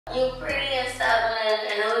You pretty and stuff, and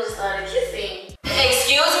then we just started kissing.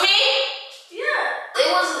 Excuse me? Yeah. It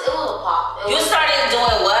was a pop. You started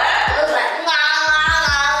doing what? It was like nah, nah,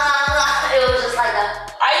 nah, nah. It was just like a.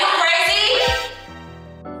 Are you crazy?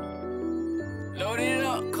 Load it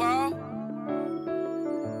up, Carl.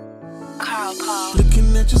 Carl.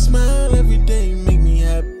 Looking at your smile every day make me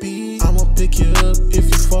happy. I'ma pick you up if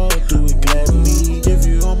you fall, do it gladly. Give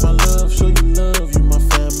you all my love, show you love, you my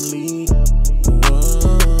family.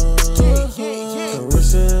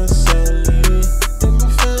 Karissa and Sally, in my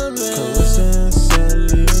family. Karissa and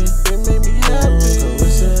Sally, they make me happy.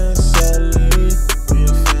 Karissa and Sally, we a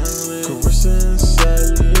family. Karissa and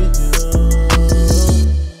Sally,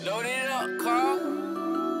 yeah. Load it up, Carl.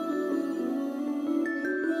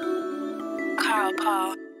 Carl.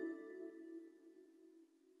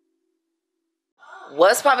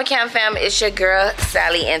 What's Poppin KAM Fam? It's your girl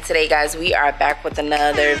Sally, and today, guys, we are back with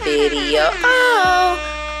another video.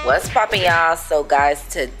 What's poppin', y'all? So guys,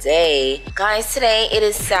 today it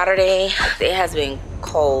is Saturday. It has been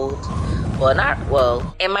cold.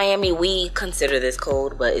 Well, in Miami we consider this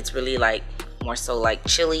cold, but it's really like more so like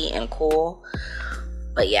chilly and cool.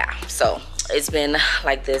 But yeah, so it's been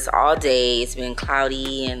like this all day. It's been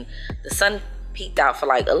cloudy and the sun peeked out for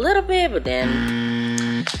like a little bit, but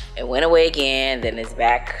then it went away again. Then it's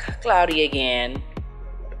back cloudy again,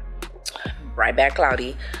 right back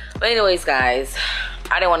cloudy. But anyways, guys,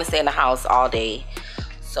 I didn't want to stay in the house all day,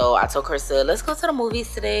 so I told Karissa, let's go to the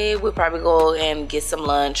movies today. We'll probably go and get some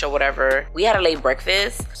lunch or whatever. We had a late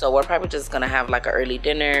breakfast, so we're probably just gonna have like an early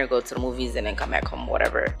dinner, go to the movies, and then come back home,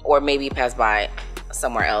 whatever. Or maybe pass by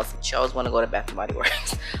somewhere else. She always want to go to Bath & Body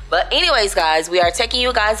Works. But anyways, guys, we are taking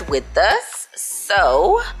you guys with us.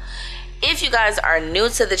 So if you guys are new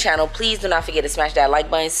to the channel, please do not forget to smash that like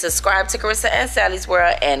button, subscribe to Karissa and Sally's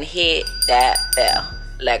World, and hit that bell.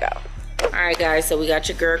 Let go. Alright, guys, so we got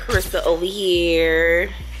your girl Karissa over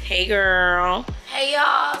here. Hey, girl. Hey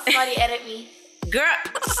y'all, somebody edit me. Girl,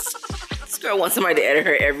 this girl wants somebody to edit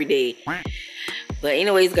her every day. But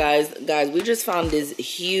anyways, guys, we just found this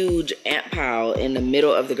huge ant pile in the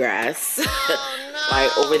middle of the grass. Oh, no.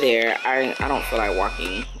 Like over there. I don't feel like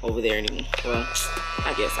walking over there anymore. Well,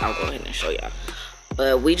 I guess I'll go ahead and show y'all.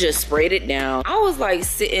 But we just sprayed it down. I was like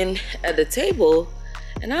sitting at the table,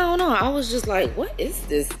 and I don't know, I was just like, what is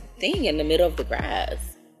this thing in the middle of the grass?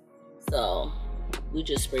 So we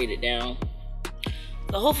just sprayed it down,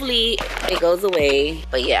 so hopefully it goes away.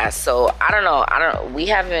 But yeah, so I don't know, we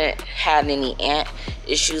haven't had any ant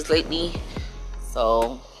issues lately,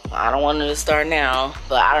 so I don't want it to start now.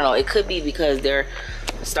 But I don't know, it could be because they're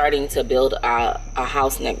starting to build a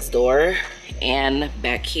house next door and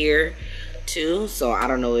back here too, so I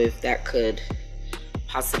don't know if that could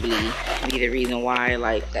possibly be the reason why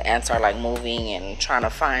like the ants are like moving and trying to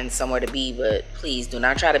find somewhere to be. But please do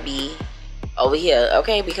not try to be over here,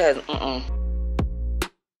 okay? Because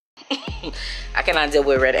I cannot deal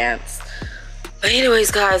with red ants. But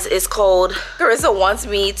anyways, guys, it's cold. Karissa wants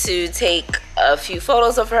me to take a few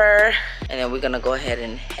photos of her, and then we're gonna go ahead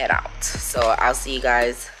and head out. So I'll see you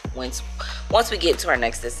guys once we get to our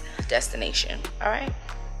next destination. All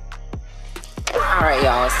right,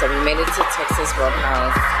 y'all, so we made it to Texas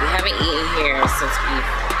Roadhouse. We haven't eaten here since we've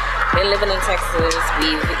been living in Texas.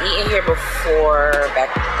 We've eaten here before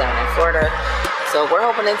back down in Florida, so we're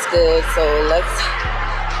hoping it's good. So let's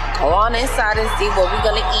go on inside and see what we're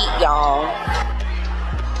gonna eat, y'all.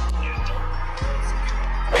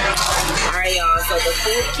 All right, y'all, so the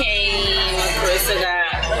food came. Karissa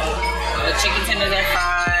got the chicken tenders and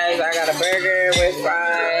fries. I got a burger with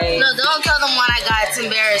fries. No, don't tell them what I got. It's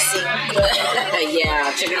embarrassing.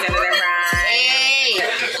 Yeah, chicken tenders and fries. Hey.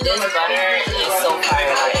 This butter is so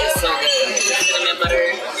fire. Like, it's so good. The cinnamon butter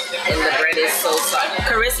and the bread is so soft.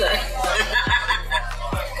 Karissa,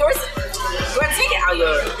 bro, take it out,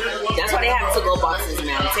 yo. That's why they have to-go boxes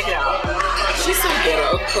now. Take it out. She's so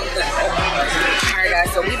ghetto. Alright, guys,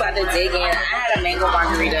 so we about to dig in. I had a mango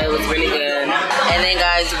margarita. It was really good. And then,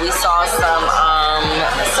 guys, we saw some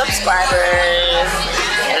subscribers,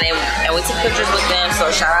 and we took pictures with them.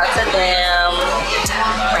 So shout out to them.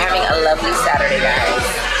 We're having a lovely Saturday, guys.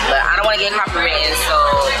 But I don't want to get copywritten, so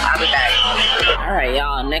I'll be back. Alright,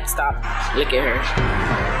 y'all. Next stop. Look at her.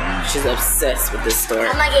 She's obsessed with this store.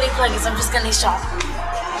 I'm not getting plugins, I'm just gonna shop.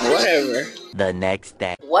 Whatever. The next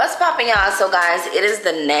day. What's poppin', y'all? So guys, it is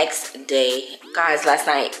the next day. Guys, last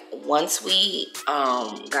night, once we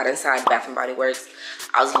got inside Bath & Body Works,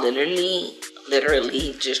 I was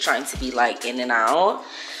literally just trying to be like in and out.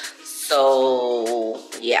 So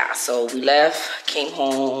yeah, so we left, came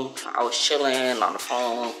home, I was chilling on the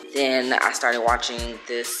phone. Then I started watching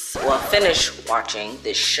this, well, finished watching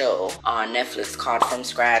this show on Netflix called From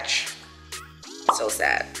Scratch. So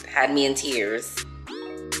sad, had me in tears.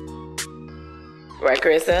 Right,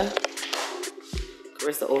 Karissa?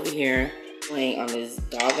 Karissa over here playing on this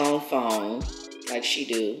doggone phone like she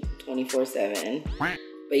do 24/7.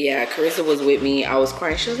 But yeah, Karissa was with me. I was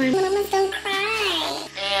crying. She was like, Mama, don't cry.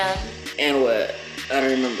 And what? I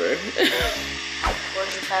don't remember.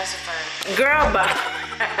 Where's your pacifier? Girl,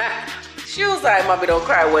 bye. She was like, Mommy, don't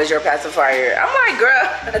cry. Where's your pacifier? I'm like,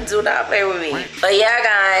 girl, do not play with me. But yeah,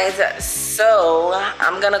 guys, so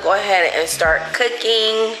I'm gonna go ahead and start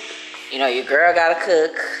cooking. You know, your girl gotta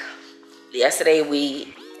cook. Yesterday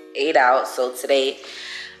we ate out, so today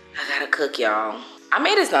I gotta cook, y'all. I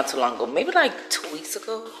made this not too long ago, maybe like 2 weeks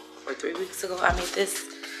ago or 3 weeks ago. I made this,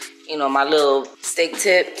 you know, my little steak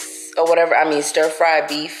tips or whatever. I mean, stir-fried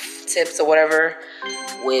beef tips or whatever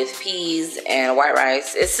with peas and white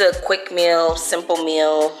rice. It's a quick meal, simple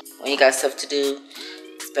meal. When you got stuff to do,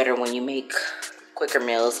 it's better when you make quicker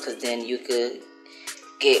meals because then you could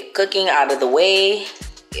get cooking out of the way.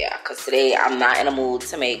 Yeah, because today I'm not in a mood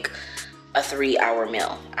to make a 3-hour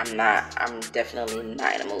meal. I'm definitely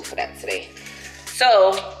not in the mood for that today.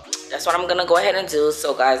 So that's what I'm gonna go ahead and do.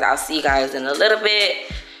 So guys, I'll see you guys in a little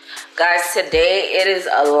bit. Guys, today it is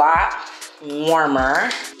a lot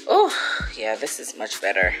warmer. Oh yeah, this is much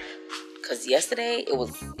better. Cause yesterday it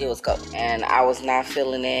was cold and I was not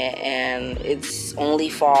feeling it, and it's only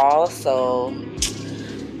fall, so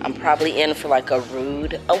I'm probably in for like a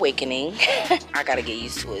rude awakening. I gotta get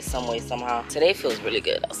used to it some way, somehow. Today feels really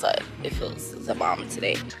good outside. It feels the bomb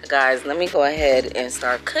today. Guys, let me go ahead and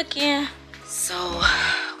start cooking so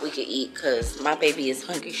we can eat, cause my baby is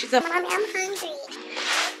hungry. She's like, Mommy, I'm hungry.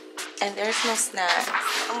 And there's no snacks.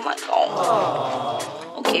 I'm like,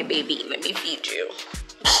 oh. Okay, baby, let me feed you.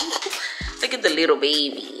 Look at the little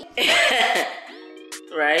baby.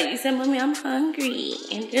 Right? You said, Mommy, I'm hungry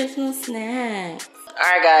and there's no snacks.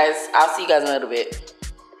 Alright guys, I'll see you guys in a little bit.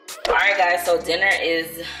 Alright guys, so dinner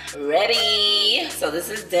is ready. So this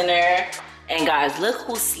is dinner. And guys, look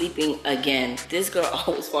who's sleeping again. This girl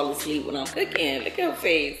always falls asleep when I'm cooking. Look at her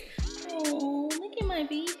face. Oh, look at my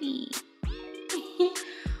baby.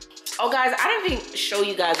 Oh guys, I didn't even show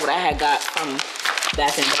you guys what I had got from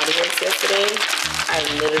Bath and Body Works yesterday. I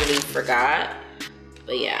literally forgot.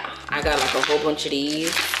 But yeah, I got like a whole bunch of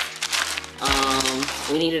these.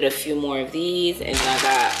 We needed a few more of these, and then I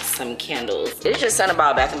got some candles. It's just something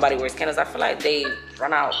about Bath and Body Works candles. I feel like they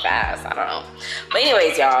run out fast. I don't know. But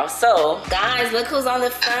anyways, y'all. So, guys, look who's on the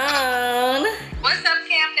phone. What's up,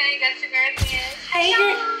 Cam? Now you got your girl here. Hey,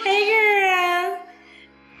 hey, girl.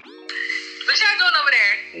 What y'all doing over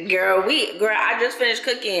there? Girl, I just finished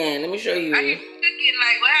cooking. Let me show you. Are you cooking?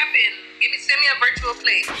 Like, what happened? Send me a virtual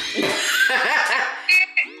plate.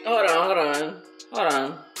 Hold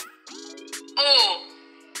on. Oh.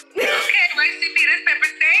 Okay, recipe, this pepper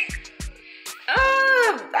steak?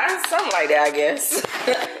 That's something like that, I guess.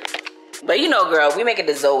 But you know, girl, we make it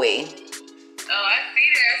the Zoe. Oh, I see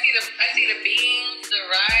that. I see the beans, the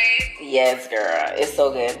rice. Yes, girl. It's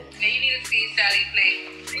so good. Now you need to see Sally's plate.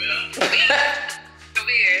 Over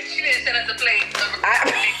here. She didn't send us a plate.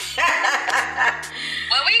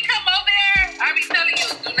 When we come over there, I be telling you,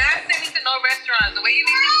 do not send me to no restaurants. The way you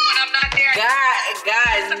leave this when I'm not there.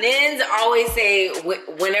 Guys, Nins always say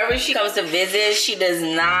whenever she comes to visit, she does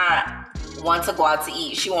not want to go out to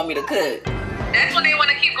eat. She want me to cook. That's when they want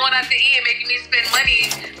to keep going out to eat and making me spend money.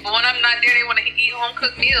 But when I'm not there, they want to eat home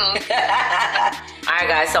cooked meals. All right,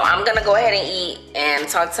 guys. So I'm gonna go ahead and eat and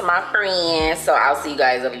talk to my friend. So I'll see you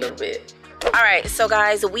guys in a little bit. All right, so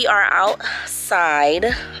guys, we are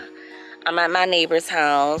outside. I'm at my neighbor's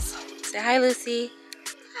house. Say hi, Lucy.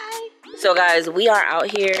 Hi. So guys, we are out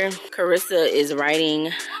here. Karissa is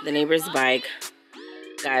riding the neighbor's bike.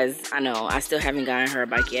 Guys, I know, I still haven't gotten her a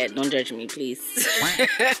bike yet. Don't judge me, please.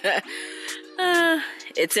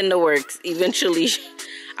 It's in the works. Eventually,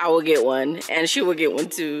 I will get one, and she will get one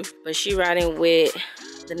too. But she riding with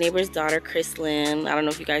the neighbor's daughter, Chrislyn. I don't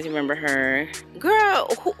know if you guys remember her. Girl,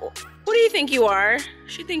 who do you think you are?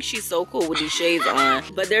 She thinks she's so cool with these shades on,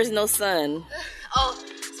 but there's no sun. Oh,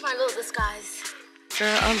 it's my little disguise.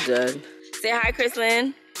 Girl, I'm done. Say hi,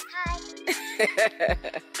 Chrislyn. Hi.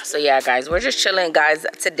 So yeah, guys, we're just chilling. Guys,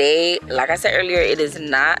 today, like I said earlier, it is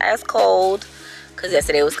not as cold because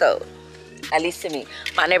yesterday was cold. At least to me.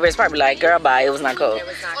 My neighbor is probably like, girl, bye, it was not cold. It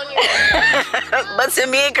was not cold. But to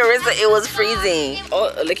me and Karissa, it was freezing.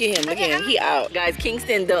 Oh, look at him, he out. Guys,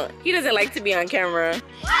 Kingston he doesn't like to be on camera.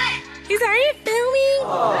 What? He's like, are you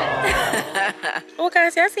filming? Well,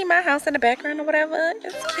 guys, y'all see my house in the background or whatever?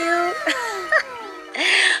 It's cute.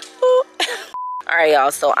 Ooh. All right,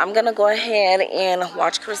 y'all. So I'm gonna go ahead and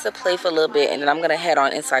watch Karissa play for a little bit, and then I'm gonna head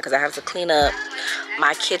on inside because I have to clean up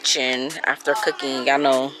my kitchen after cooking. Y'all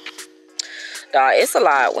know, dog, it's a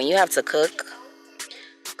lot when you have to cook,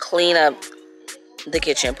 clean up the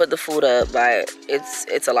kitchen, put the food up. Like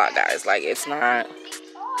it's a lot, guys. Like it's a lot.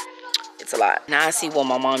 Now I see what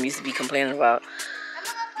my mom used to be complaining about.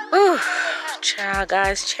 Ooh, child,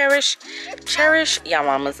 guys, cherish y'all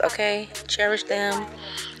mamas, okay? Cherish them,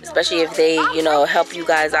 especially if they, you know, help you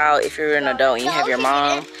guys out. If you're an adult and you have your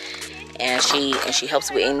mom and she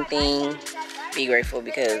helps with anything, be grateful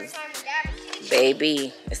because,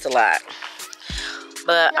 baby, it's a lot.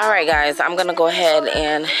 But all right, guys, I'm gonna go ahead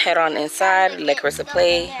and head on inside, let Karissa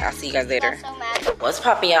play. I'll see you guys later. What's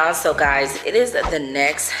poppin', y'all? So guys, it is the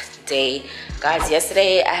next day. Guys,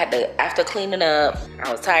 yesterday I had to, after cleaning up,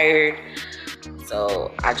 I was tired,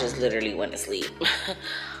 so I just literally went to sleep.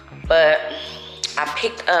 But I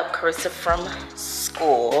picked up Karissa from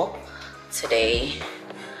school today.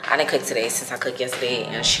 I didn't cook today since I cooked yesterday,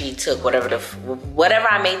 and she took whatever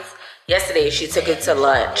I made yesterday, she took it to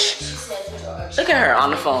lunch. Look at her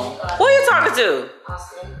on the phone. Who are you talking to?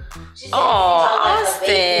 Austin. Oh, Austin.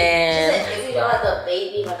 She said if you don't have a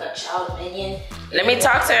baby, like a child minion. Let me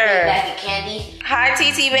talk to her. Bag of candy. Hi,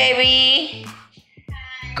 TT baby.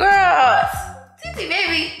 Girl. TT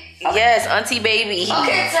baby. Yes, Auntie baby.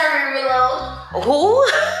 Okay, turn reload. Who?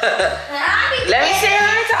 Let me say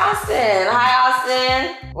hi to Austin. Hi,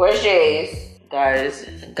 Austin. Where's Jace? Guys,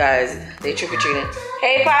 they trick-or-treating.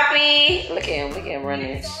 Hey, Poppy. Look at him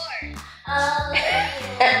running.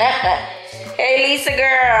 Hey, Lisa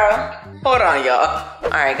girl. Hold on, y'all. All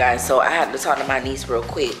right, guys, so I had to talk to my niece real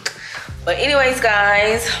quick. But anyways,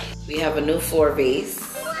 guys, we have a new floor vase.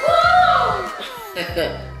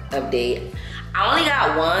 Update. I only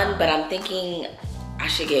got one, but I'm thinking I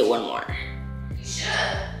should get one more. You should.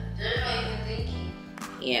 There's no even thinking.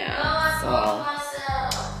 Yeah,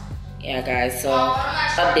 Myself. yeah, guys, so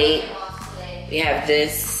update. We have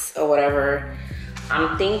this or whatever.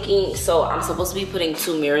 I'm thinking, so I'm supposed to be putting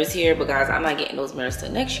 2 mirrors here, but guys, I'm not getting those mirrors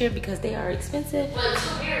till next year because they are expensive. But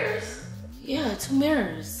 2 mirrors? Yeah, 2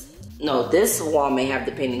 mirrors. No, this wall may have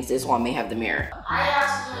the paintings, this wall may have the mirror. I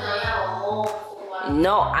asked you to have a whole full body.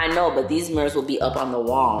 No, I know, but these mirrors will be up on the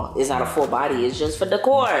wall. It's not a full body, it's just for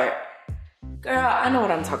decor. Girl, I know what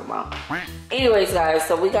I'm talking about. Anyways, guys,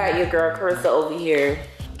 so we got your girl Karissa over here.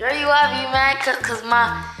 Girl, you have you mad cause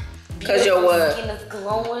my your what? skin is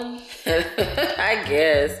glowing? I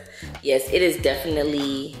guess. Yes, it is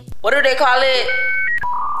definitely, what do they call it?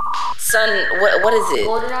 Sun, what is it?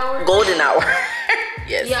 Golden hour? Golden hour.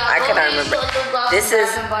 Yes, Yeah, I cannot remember.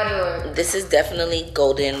 This is definitely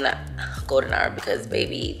golden hour because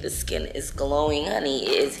baby, the skin is glowing, honey.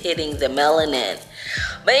 It is hitting the melanin.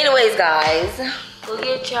 But anyways, guys, Go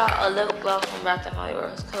get y'all a lip gloss from Bath & Body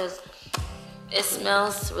Works because it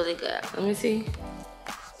smells really good. let me see.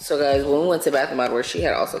 So guys, when we went to Bath & Body Works, she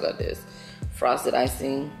had also got this frosted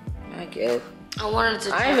icing, I guess. I wanted to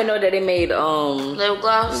I try didn't even know that they made lip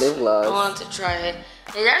gloss. lip gloss. I wanted to try it.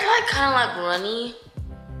 It's actually like kind of like runny,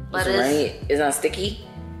 but It's not sticky.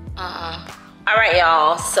 uh-uh. All right,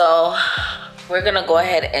 y'all, so we're gonna go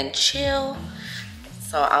ahead and chill.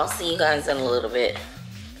 So I'll see you guys in a little bit.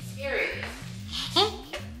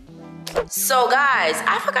 So guys,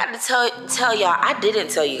 I forgot to tell y'all, I didn't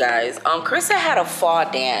tell you guys, Karissa had a fall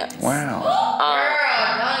dance. Wow.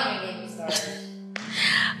 Girl, don't even get me started.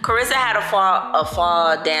 Karissa had a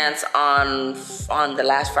fall dance on the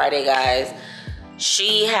last Friday, guys.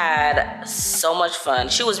 She had so much fun.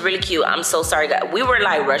 She was really cute. I'm so sorry, guys. We were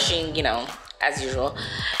like rushing, you know, as usual.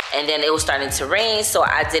 And then it was starting to rain, so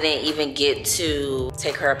I didn't even get to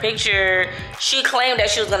take her a picture. She claimed that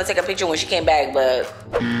she was gonna take a picture when she came back, but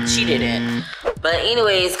she didn't. But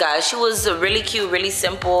anyways, guys, she was really cute, really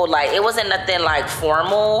simple. Like, it wasn't nothing like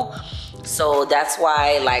formal. So that's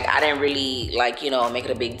why, like, I didn't really, like, you know, make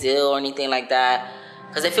it a big deal or anything like that.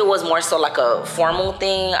 Because if it was more so like a formal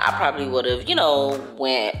thing, I probably would have, you know,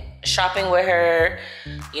 went shopping with her,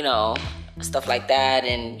 you know, stuff like that,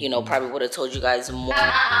 and you know, probably would have told you guys more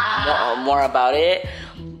about it.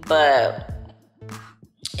 But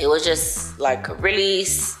it was just like a really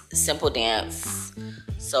simple dance,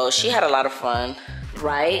 so she had a lot of fun,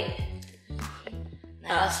 right?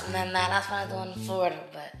 That's what I'm doing in Florida,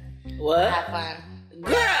 but What? have fun.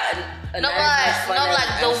 Girl, The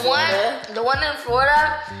one in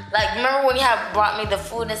Florida, like, remember when you had brought me the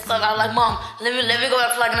food and stuff? I was like, Mom, let me go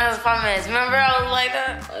back for like another 5 minutes. Remember I was like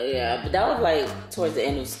that? Yeah, but that was like towards the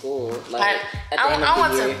end of school. Like, at the end I of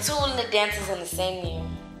went the year. to 2 dances in the same year.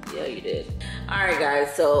 Yeah, you did. Alright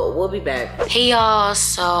guys, so we'll be back. Hey y'all,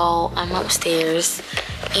 so I'm upstairs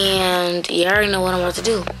and you already know what I'm about to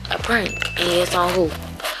do. A prank. And it's on who?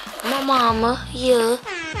 My mama, yeah.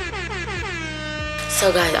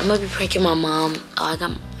 So guys, I'm gonna be pranking my mom. Oh,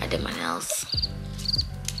 I did my nails.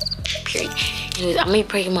 Period. Anyways, I'm gonna be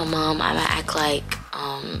pranking my mom. I'm gonna act like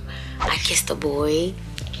I kissed a boy.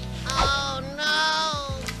 Oh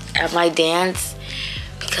no. At my dance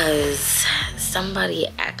because somebody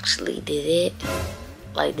actually did it.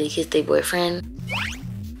 Like they kissed their boyfriend.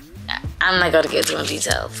 I'm not gonna get too much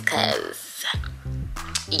details because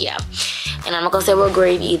yeah. And I'm not gonna say what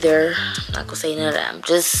grade either. I'm not gonna say none of that. I'm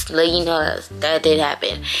just letting you know that did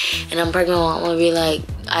happen. And I'm pregnant. I'm gonna be like,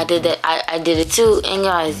 I did that. I did it too. And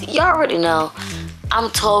guys, y'all already know, I'm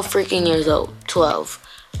 12 freaking years old. 12.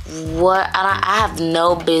 What? I have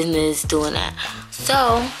no business doing that. So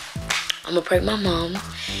I'm gonna prank my mom,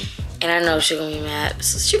 and I know she's gonna be mad.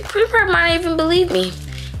 So she probably might not even believe me,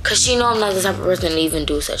 cause she know I'm not the type of person to even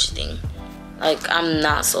do such a thing. Like I'm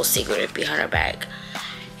not so secretive behind her back.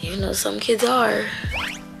 Even though some kids are.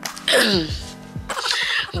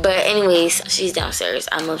 But anyways, she's downstairs.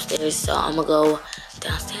 I'm upstairs, so I'm gonna go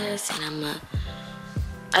downstairs and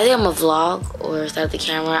I think I'm gonna vlog or start the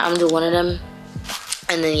camera. I'm gonna do one of them.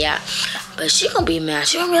 And then yeah. But she gonna be mad.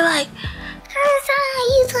 She gonna be like, Karissa,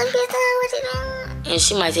 you told me what you doing? And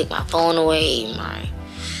she might take my phone away. I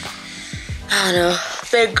don't know.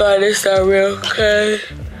 Thank God it's not real, cause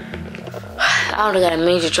I would've got in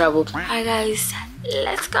major trouble. Alright guys.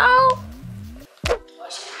 Let's go. Okay.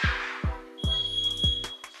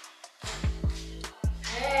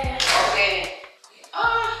 It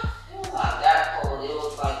was not that cold. It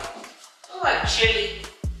was like chilly.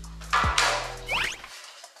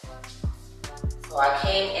 So I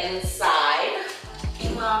came inside.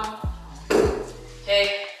 Hey, Mom.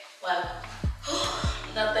 Hey. What?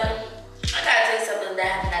 Nothing. I gotta tell you something that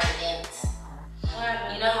happened at the dance. What?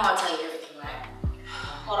 You know how I tell you everything, right?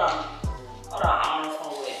 Hold on. I'm on the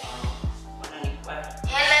phone with my nanny. What?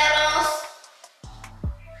 Hello.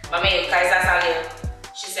 Mami, Karissa salió.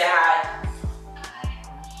 She said hi.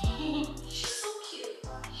 She's so cute.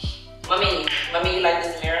 Mami, you like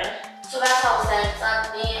this mirror? So that's what I was saying. So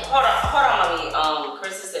Hold on, Mami.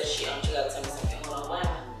 Karissa said she gotta tell me something. Hold on, what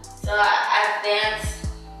happened? So I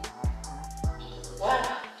danced. What?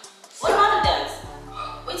 What about the dance?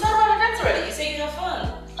 We talked about the dance already. You said you had fun.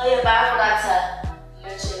 Oh yeah, but I forgot to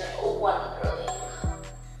mention one earlier.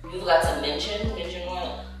 You forgot to mention what?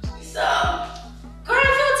 So, girl, if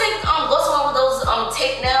you take go somewhere with those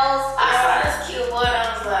tape nails. I saw this cute boy and I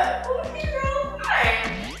was like, oh, girl, alright.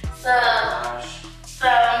 So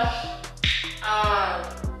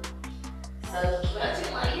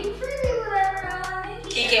imagine like you pretty, whatever.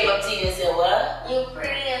 He came up to you and said what? You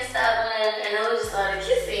pretty and stuff, and then we just started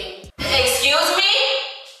kissing. Excuse me?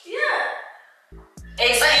 Yeah.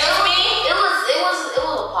 Excuse me? It was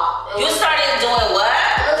a pop. You started doing what?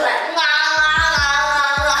 It was like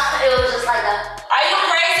it was just like a. Are you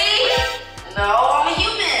crazy? No, I'm a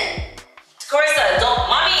human. Karissa, don't,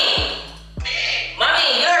 mommy,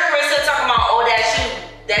 you heard Karissa talking about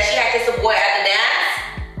that she had kissed a boy at the dance?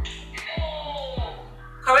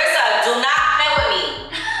 Karissa, do not play with me.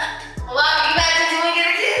 Well, you imagine you would get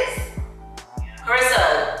a kiss?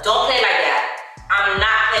 Karissa,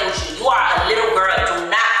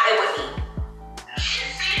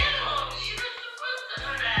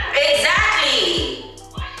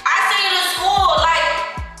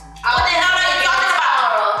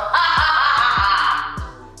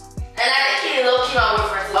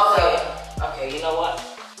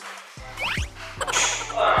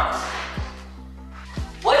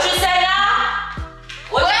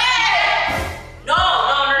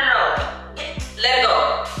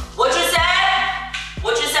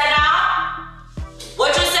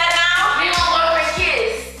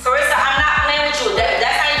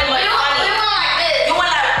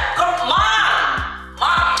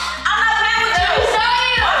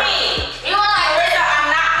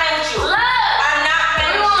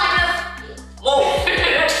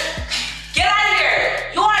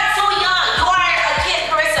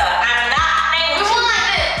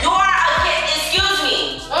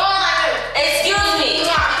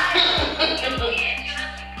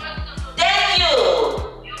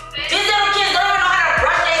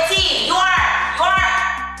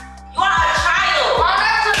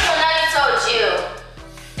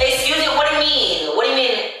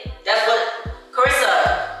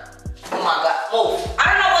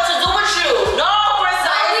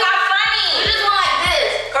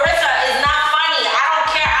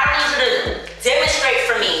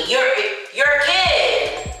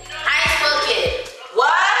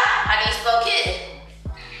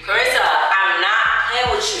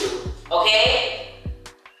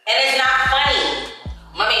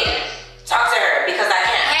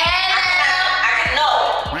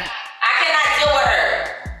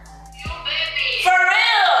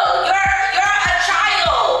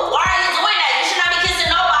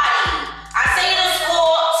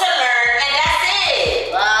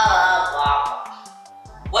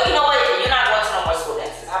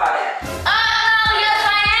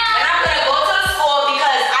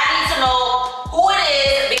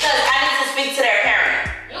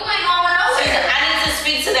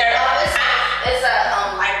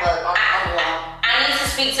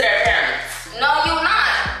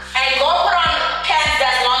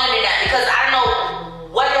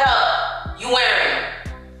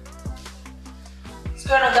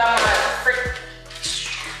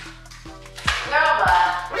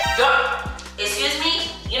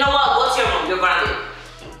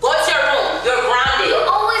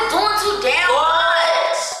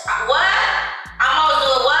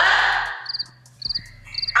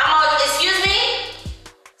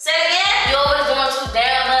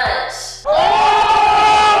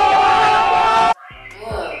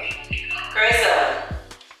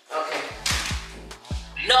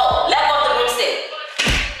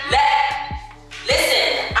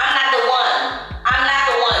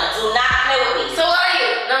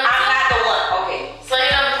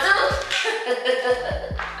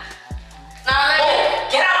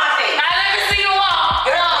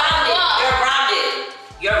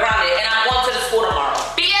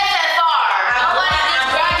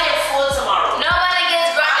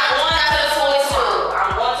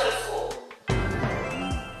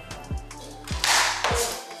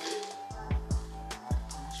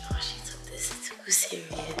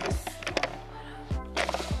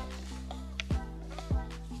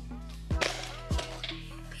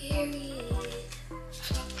 Period.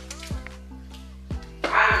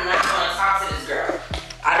 I do not want to talk to this girl.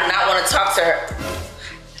 I do not want to talk to her.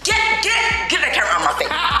 Get the camera on my face.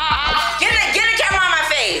 Get the camera on my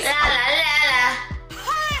face. La la la la.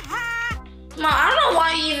 Mom, I don't know why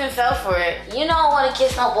you even fell for it. You don't want to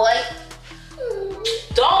kiss no boy.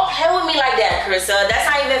 Don't play with me like that, Karissa. That's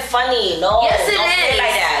not even funny. No. Yes, it don't is. play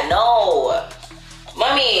like that. No.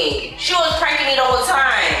 Mommy, she was pranking me the whole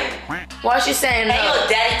time. Why she saying Hey, no? your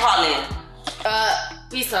daddy calling.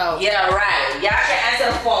 Peace out. Yeah, right. Y'all can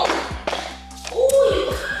answer the phone.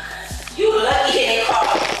 Ooh, you lucky he didn't call.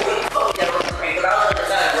 Because I was gonna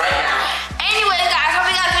tell him right now. Anyways, guys, hope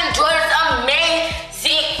you guys enjoyed this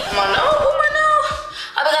amazing. Come on, no.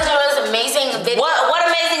 Hope you guys enjoyed this amazing video. What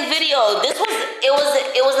amazing video?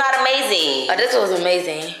 It was not amazing. Oh, this was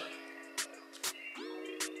amazing.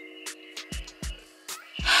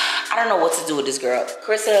 I don't know what to do with this girl.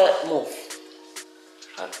 Karissa, move.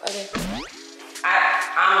 Okay.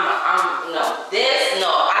 I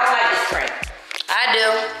don't like this prank. I do.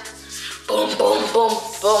 Boom, boom, boom,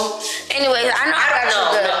 boom. Anyways, I know I got you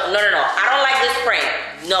good. No. I don't like this prank.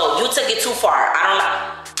 No, you took it too far. I don't like.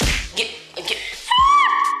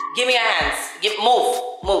 Give me your hands.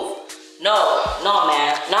 Move. No,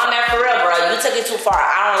 man, for real, bro. You took it too far.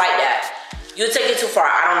 I don't like that. You took it too far.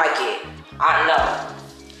 I don't like it.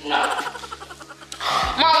 No.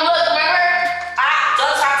 Mom, look, remember?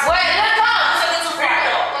 Don't talk to me. Wait, look, Mom. You took it too far.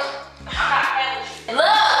 No.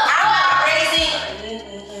 Look. I'm not raising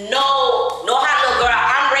no hot little girl.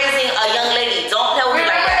 I'm raising a young lady. Don't play with me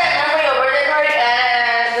like that. Remember your birthday party?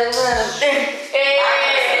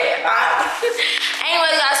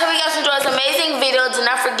 Anyway, guys, hope you guys enjoyed this amazing video. Do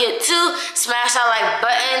not forget to smash that like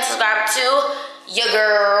button, subscribe to your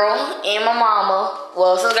girl and my mama.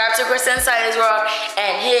 Well, subscribe to Karissa Inside World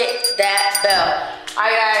and hit that bell.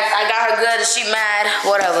 Alright, guys, I got her good. She mad.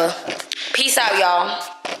 Whatever. Peace out, y'all.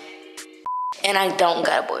 And I don't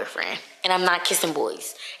got a boyfriend. And I'm not kissing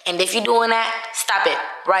boys. And if you're doing that, stop it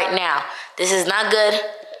right now. This is not good.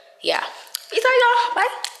 Yeah. Peace out, y'all.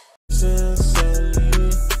 Bye.